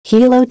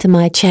Hello to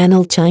my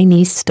channel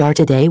Chinese Star.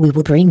 Today we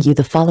will bring you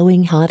the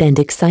following hot and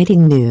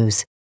exciting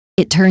news.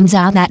 It turns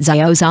out that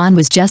Xiao Zhan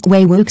was just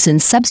Wei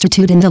Wuxian's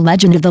substitute in The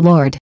Legend of the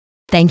Lord.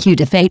 Thank you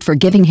to fate for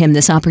giving him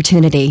this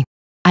opportunity.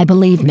 I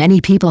believe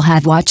many people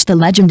have watched The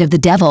Legend of the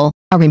Devil,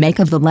 a remake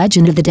of The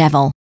Legend of the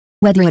Devil.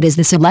 Whether it is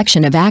the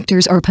selection of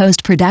actors or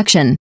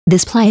post-production,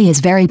 this play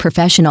is very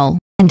professional,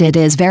 and it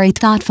is very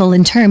thoughtful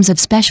in terms of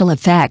special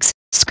effects,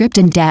 script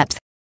and depth.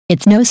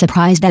 It's no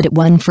surprise that it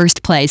won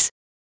first place.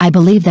 I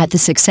believe that the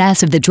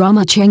success of the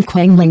drama Chen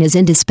Qing Ling is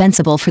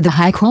indispensable for the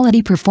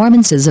high-quality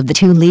performances of the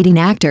two leading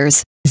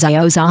actors,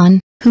 Xiao Zhan,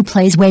 who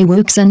plays Wei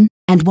Wuxian,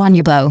 and Wan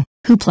Yibo,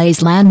 who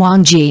plays Lan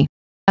Wangji.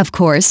 Of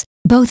course,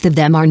 both of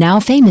them are now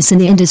famous in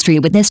the industry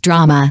with this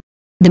drama.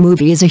 The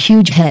movie is a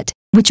huge hit,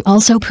 which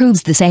also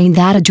proves the saying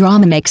that a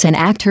drama makes an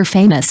actor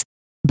famous.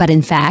 But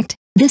in fact,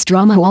 this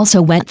drama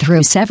also went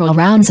through several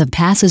rounds of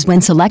passes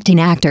when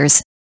selecting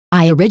actors.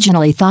 I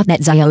originally thought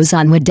that Xiao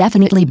Zhan would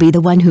definitely be the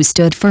one who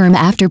stood firm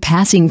after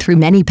passing through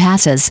many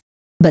passes.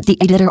 But the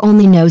editor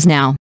only knows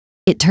now.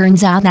 It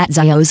turns out that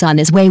Xiao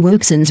Zhan is Wei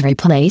Wuxian's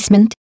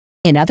replacement.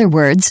 In other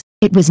words,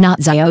 it was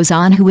not Xiao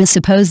Zhan who was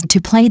supposed to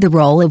play the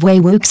role of Wei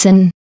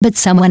Wuxian, but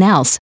someone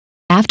else.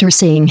 After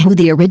seeing who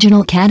the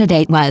original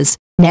candidate was,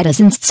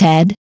 netizens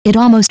said, it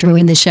almost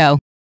ruined the show.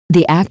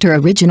 The actor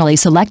originally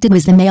selected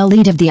was the male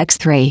lead of the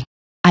X3.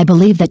 I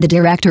believe that the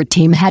director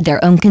team had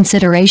their own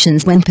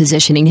considerations when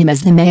positioning him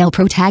as the male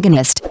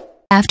protagonist.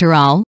 After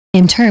all,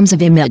 in terms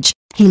of image,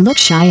 he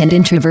looks shy and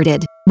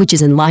introverted, which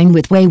is in line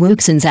with Wei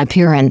Wuxian's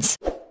appearance.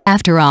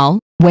 After all,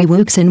 Wei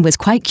Wuxian was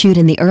quite cute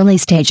in the early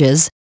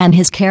stages, and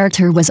his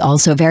character was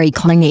also very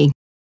clingy.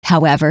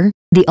 However,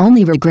 the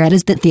only regret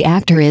is that the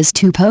actor is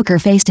too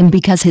poker-faced and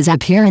because his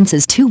appearance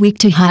is too weak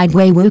to hide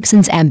Wei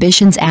Wuxian's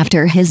ambitions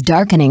after his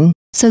darkening,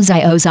 so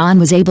Xiao Zhan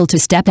was able to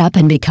step up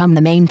and become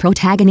the main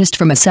protagonist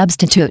from a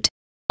substitute.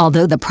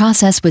 Although the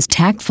process was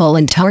tactful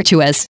and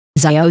tortuous,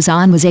 Xiao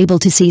Zhan was able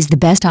to seize the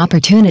best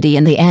opportunity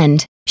in the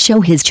end, show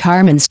his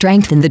charm and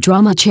strength in the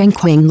drama Chen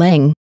Qing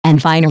Ling,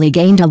 and finally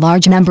gained a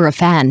large number of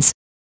fans.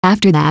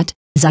 After that,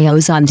 Xiao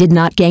Zhan did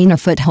not gain a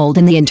foothold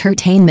in the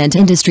entertainment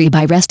industry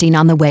by resting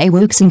on the Wei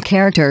Wuxian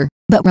character,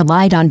 but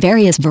relied on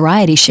various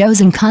variety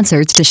shows and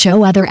concerts to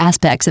show other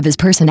aspects of his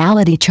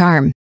personality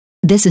charm.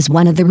 This is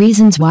one of the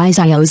reasons why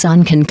Xiao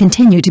Zhan can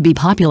continue to be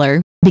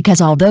popular,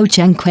 because although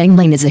Chen Qing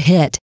Ling is a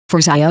hit, for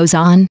Xiao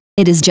Zhan,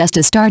 it is just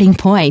a starting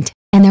point,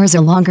 and there is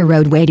a longer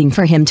road waiting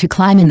for him to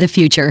climb in the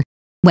future.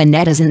 When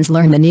netizens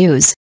learn the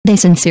news, they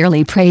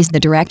sincerely praised the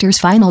director's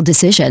final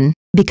decision,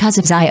 because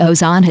if Xiao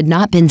Zhan had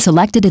not been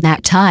selected at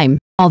that time,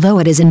 although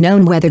it is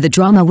unknown whether the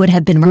drama would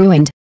have been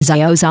ruined,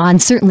 Xiao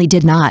Zhan certainly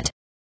did not.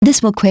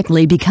 This will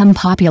quickly become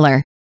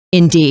popular.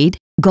 Indeed,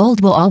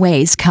 gold will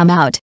always come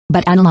out,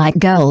 but unlike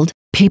gold,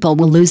 people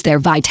will lose their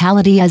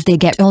vitality as they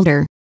get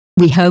older.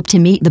 We hope to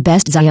meet the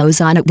best Xiao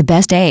Zhan at the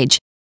best age.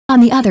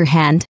 On the other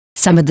hand,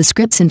 some of the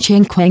scripts in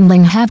Chen Qing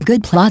Ling have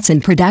good plots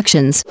and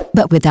productions,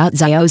 but without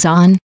Xiao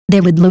Zhan,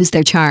 they would lose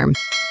their charm.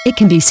 It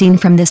can be seen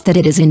from this that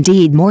it is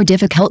indeed more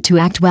difficult to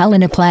act well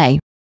in a play.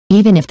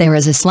 Even if there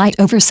is a slight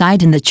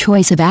oversight in the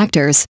choice of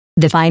actors,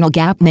 the final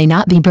gap may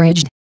not be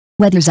bridged.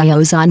 Whether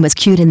Xiao Zhan was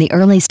cute in the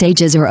early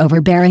stages or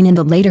overbearing in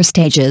the later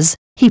stages,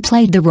 he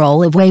played the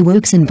role of Wei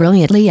Wuxian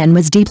brilliantly and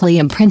was deeply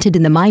imprinted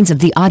in the minds of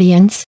the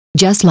audience,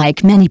 just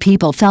like many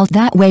people felt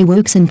that Wei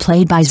Wuxian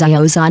played by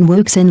Xiao Zhan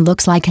Wuxian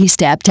looks like he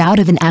stepped out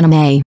of an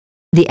anime.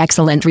 The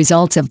excellent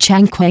results of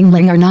Chen Qing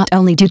Ling are not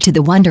only due to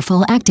the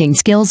wonderful acting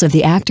skills of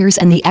the actors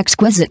and the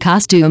exquisite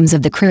costumes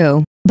of the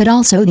crew, but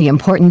also the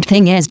important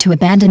thing is to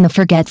abandon the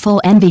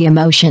forgetful envy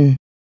emotion.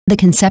 The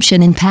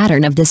conception and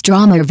pattern of this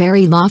drama are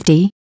very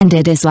lofty, and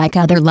it is like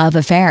other love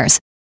affairs.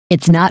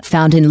 It's not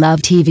found in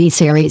love TV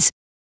series.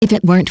 If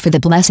it weren't for the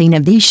blessing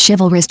of these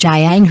chivalrous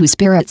Jianghu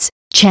spirits,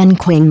 Chen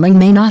Qing Ling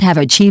may not have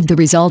achieved the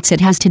results it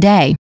has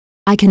today.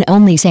 I can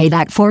only say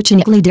that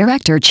fortunately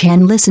director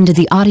Chen listened to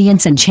the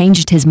audience and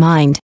changed his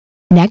mind.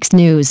 Next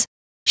news.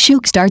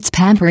 Shuk starts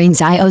pampering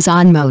Xiao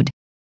Zhan mode.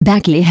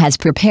 Baki has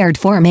prepared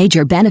 4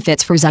 major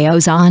benefits for Xiao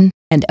Zhan,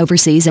 and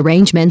overseas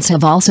arrangements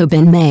have also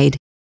been made.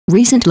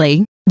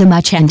 Recently, the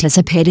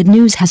much-anticipated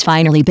news has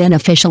finally been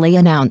officially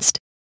announced.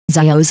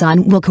 Xiao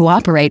Zhan will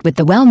cooperate with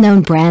the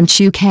well-known brand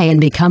Shuke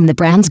and become the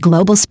brand's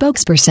global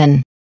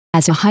spokesperson.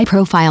 As a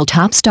high-profile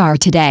top star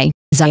today,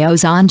 Xiao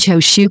Zhan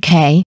chose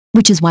Shuke,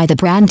 which is why the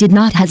brand did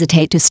not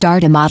hesitate to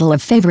start a model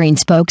of favoring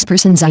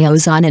spokesperson Xiao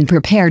Zhan and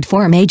prepared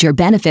 4 major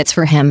benefits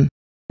for him.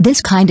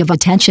 This kind of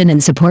attention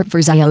and support for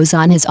Xiao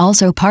Zhan is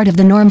also part of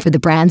the norm for the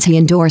brands he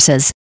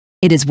endorses.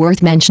 It is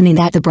worth mentioning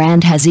that the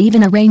brand has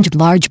even arranged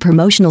large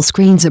promotional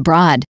screens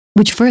abroad,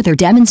 which further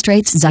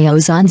demonstrates Xiao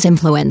Zhan's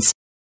influence.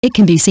 It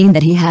can be seen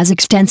that he has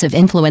extensive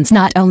influence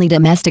not only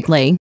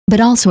domestically, but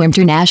also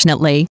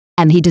internationally,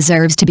 and he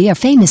deserves to be a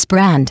famous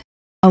brand.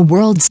 A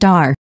world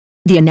star.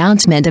 The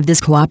announcement of this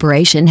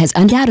cooperation has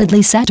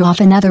undoubtedly set off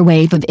another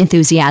wave of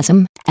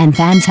enthusiasm, and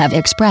fans have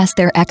expressed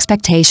their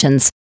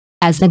expectations.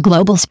 As the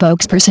global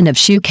spokesperson of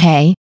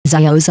Xiao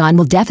Zhan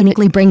will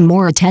definitely bring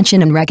more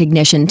attention and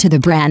recognition to the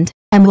brand,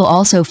 and will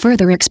also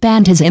further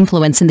expand his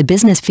influence in the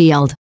business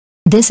field.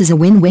 This is a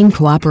win-win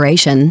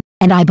cooperation,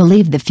 and I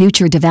believe the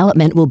future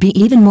development will be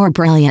even more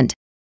brilliant.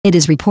 It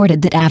is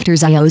reported that after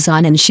Xiao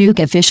Zhan and Xiao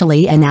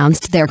officially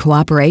announced their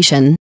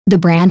cooperation, the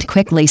brand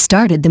quickly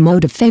started the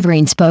mode of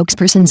favoring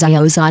spokesperson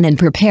Xiao Zhan and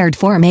prepared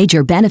for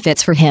major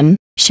benefits for him,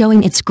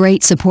 showing its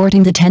great support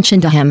and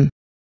attention to him.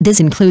 This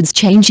includes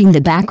changing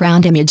the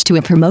background image to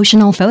a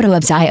promotional photo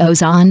of Xiao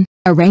Zhan,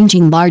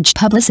 arranging large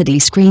publicity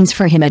screens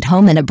for him at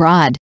home and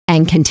abroad,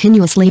 and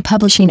continuously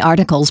publishing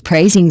articles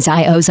praising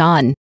Xiao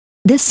Zhan.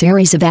 This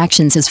series of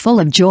actions is full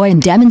of joy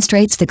and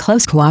demonstrates the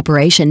close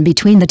cooperation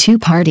between the two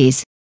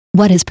parties.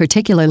 What is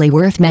particularly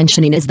worth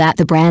mentioning is that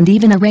the brand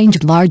even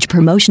arranged large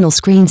promotional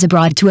screens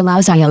abroad to allow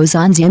Xiao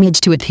Zhan's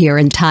image to appear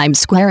in Times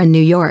Square in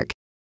New York.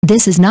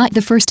 This is not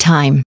the first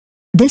time.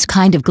 This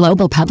kind of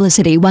global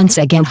publicity once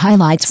again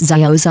highlights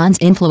Xiao Zhan's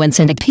influence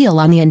and appeal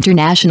on the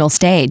international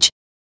stage.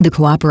 The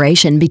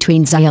cooperation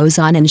between Xiao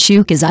Zhan and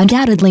Xiao is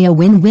undoubtedly a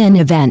win-win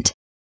event.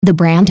 The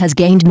brand has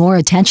gained more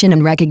attention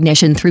and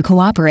recognition through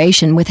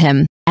cooperation with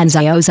him, and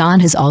Xiao Zhan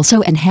has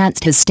also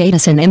enhanced his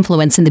status and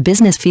influence in the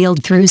business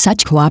field through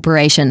such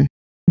cooperation.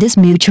 This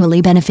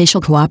mutually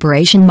beneficial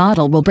cooperation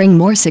model will bring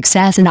more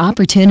success and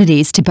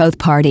opportunities to both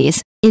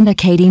parties,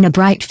 indicating a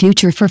bright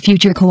future for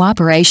future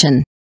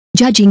cooperation.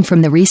 Judging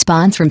from the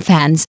response from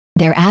fans,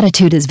 their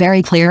attitude is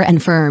very clear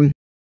and firm.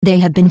 They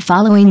have been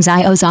following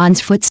Xiao Zhan's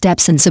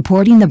footsteps and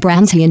supporting the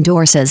brands he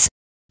endorses.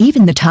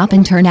 Even the top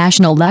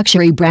international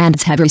luxury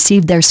brands have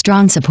received their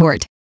strong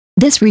support.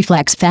 This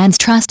reflects fans'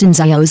 trust in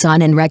Xiao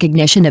Zhan and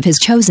recognition of his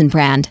chosen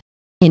brand.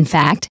 In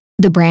fact,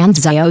 the brands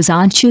Xiao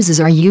Zhan chooses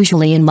are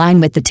usually in line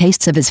with the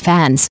tastes of his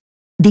fans.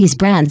 These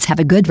brands have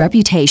a good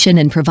reputation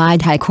and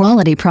provide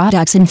high-quality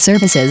products and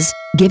services,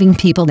 giving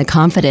people the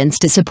confidence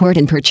to support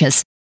and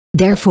purchase.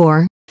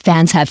 Therefore,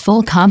 fans have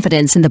full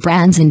confidence in the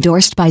brands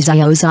endorsed by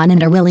Xiao Zhan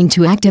and are willing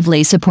to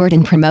actively support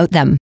and promote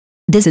them.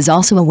 This is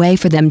also a way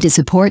for them to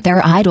support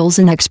their idols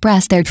and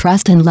express their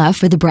trust and love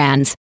for the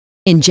brands.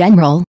 In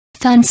general,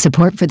 fans'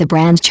 support for the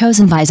brand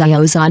chosen by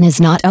Xiao Zhan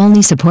is not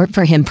only support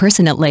for him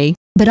personally,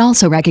 but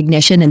also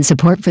recognition and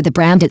support for the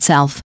brand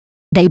itself.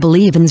 They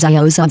believe in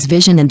Xiao Zhan's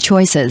vision and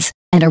choices,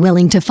 and are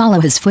willing to follow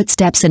his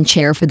footsteps and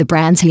cheer for the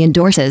brands he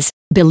endorses,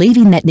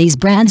 believing that these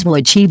brands will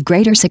achieve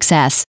greater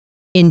success.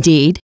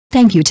 Indeed,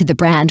 thank you to the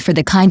brand for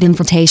the kind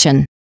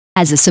invitation.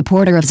 As a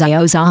supporter of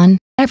Xiao Zhan,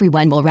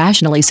 everyone will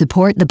rationally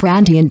support the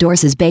brand he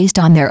endorses based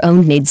on their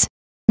own needs.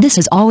 This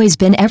has always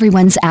been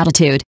everyone's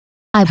attitude.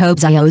 I hope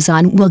Xiao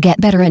Zhan will get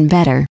better and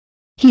better.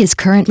 He is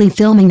currently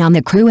filming on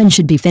The Crew and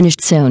should be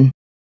finished soon.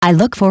 I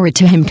look forward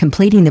to him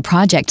completing the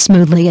project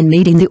smoothly and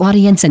meeting the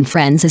audience and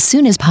friends as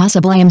soon as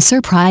possible. I am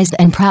surprised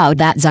and proud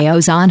that Xiao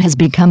Zhan has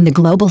become the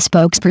global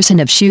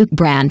spokesperson of Xiao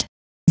brand.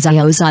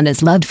 Xiao Zhan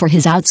is loved for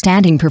his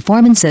outstanding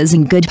performances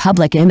and good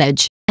public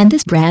image, and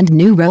this brand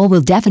new role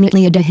will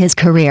definitely add to his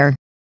career.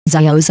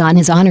 Xiao Zhan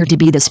is honored to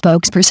be the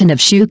spokesperson of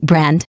Xiao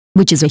brand,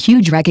 which is a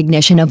huge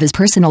recognition of his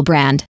personal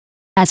brand.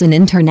 As an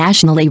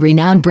internationally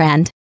renowned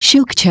brand,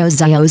 Xiao chose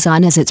Xiao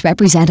Zhan as its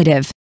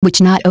representative, which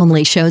not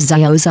only shows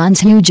Xiao Zhan's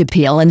huge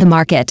appeal in the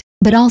market,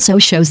 but also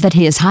shows that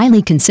he is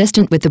highly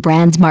consistent with the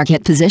brand's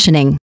market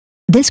positioning.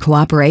 This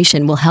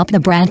cooperation will help the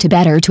brand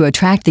to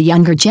attract the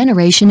younger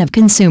generation of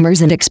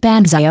consumers and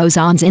expand Xiao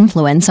Zhan's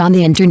influence on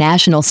the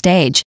international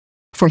stage.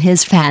 For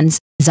his fans,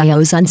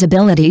 Xiao Zhan's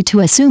ability to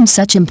assume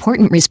such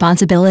important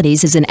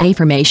responsibilities is an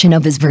affirmation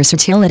of his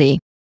versatility.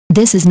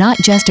 This is not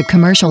just a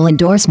commercial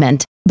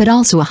endorsement, but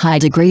also a high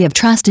degree of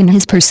trust in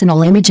his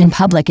personal image and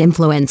public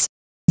influence.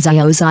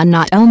 Xiao Zhan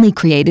not only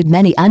created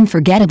many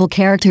unforgettable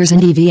characters in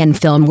TV and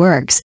film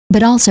works,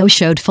 but also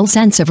showed full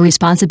sense of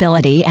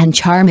responsibility and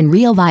charm in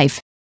real life.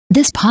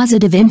 This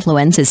positive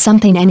influence is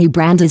something any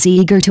brand is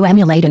eager to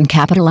emulate and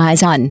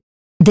capitalize on.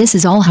 This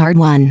is all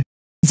hard-won.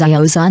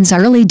 Xiao Zhan's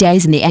early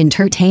days in the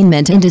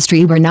entertainment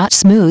industry were not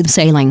smooth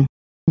sailing.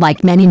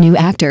 Like many new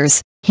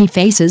actors, he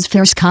faces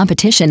fierce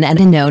competition and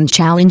unknown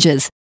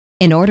challenges.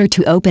 In order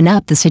to open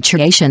up the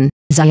situation,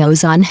 Xiao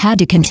Zhan had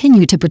to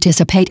continue to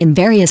participate in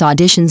various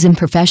auditions and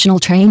professional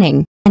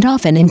training, and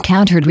often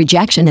encountered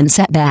rejection and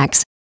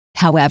setbacks.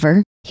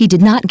 However, he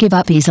did not give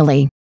up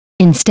easily.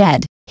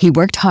 Instead, he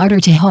worked harder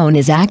to hone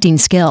his acting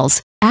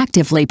skills,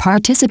 actively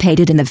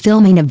participated in the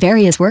filming of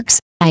various works,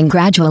 and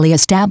gradually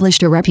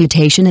established a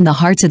reputation in the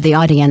hearts of the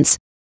audience.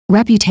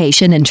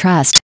 Reputation and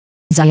trust.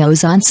 Xiao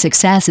Zhan's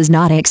success is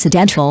not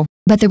accidental,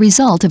 but the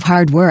result of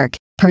hard work,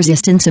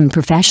 persistence and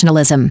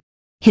professionalism.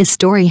 His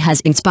story has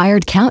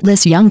inspired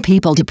countless young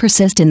people to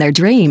persist in their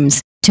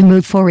dreams, to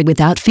move forward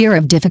without fear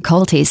of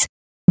difficulties.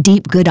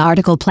 Deep good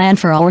article plan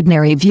for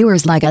ordinary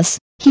viewers like us.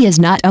 He is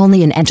not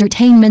only an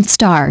entertainment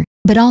star,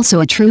 but also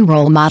a true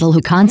role model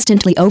who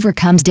constantly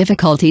overcomes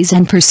difficulties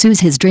and pursues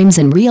his dreams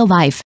in real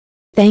life.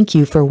 Thank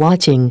you for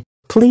watching.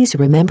 Please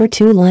remember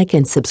to like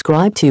and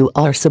subscribe to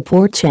our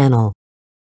support channel.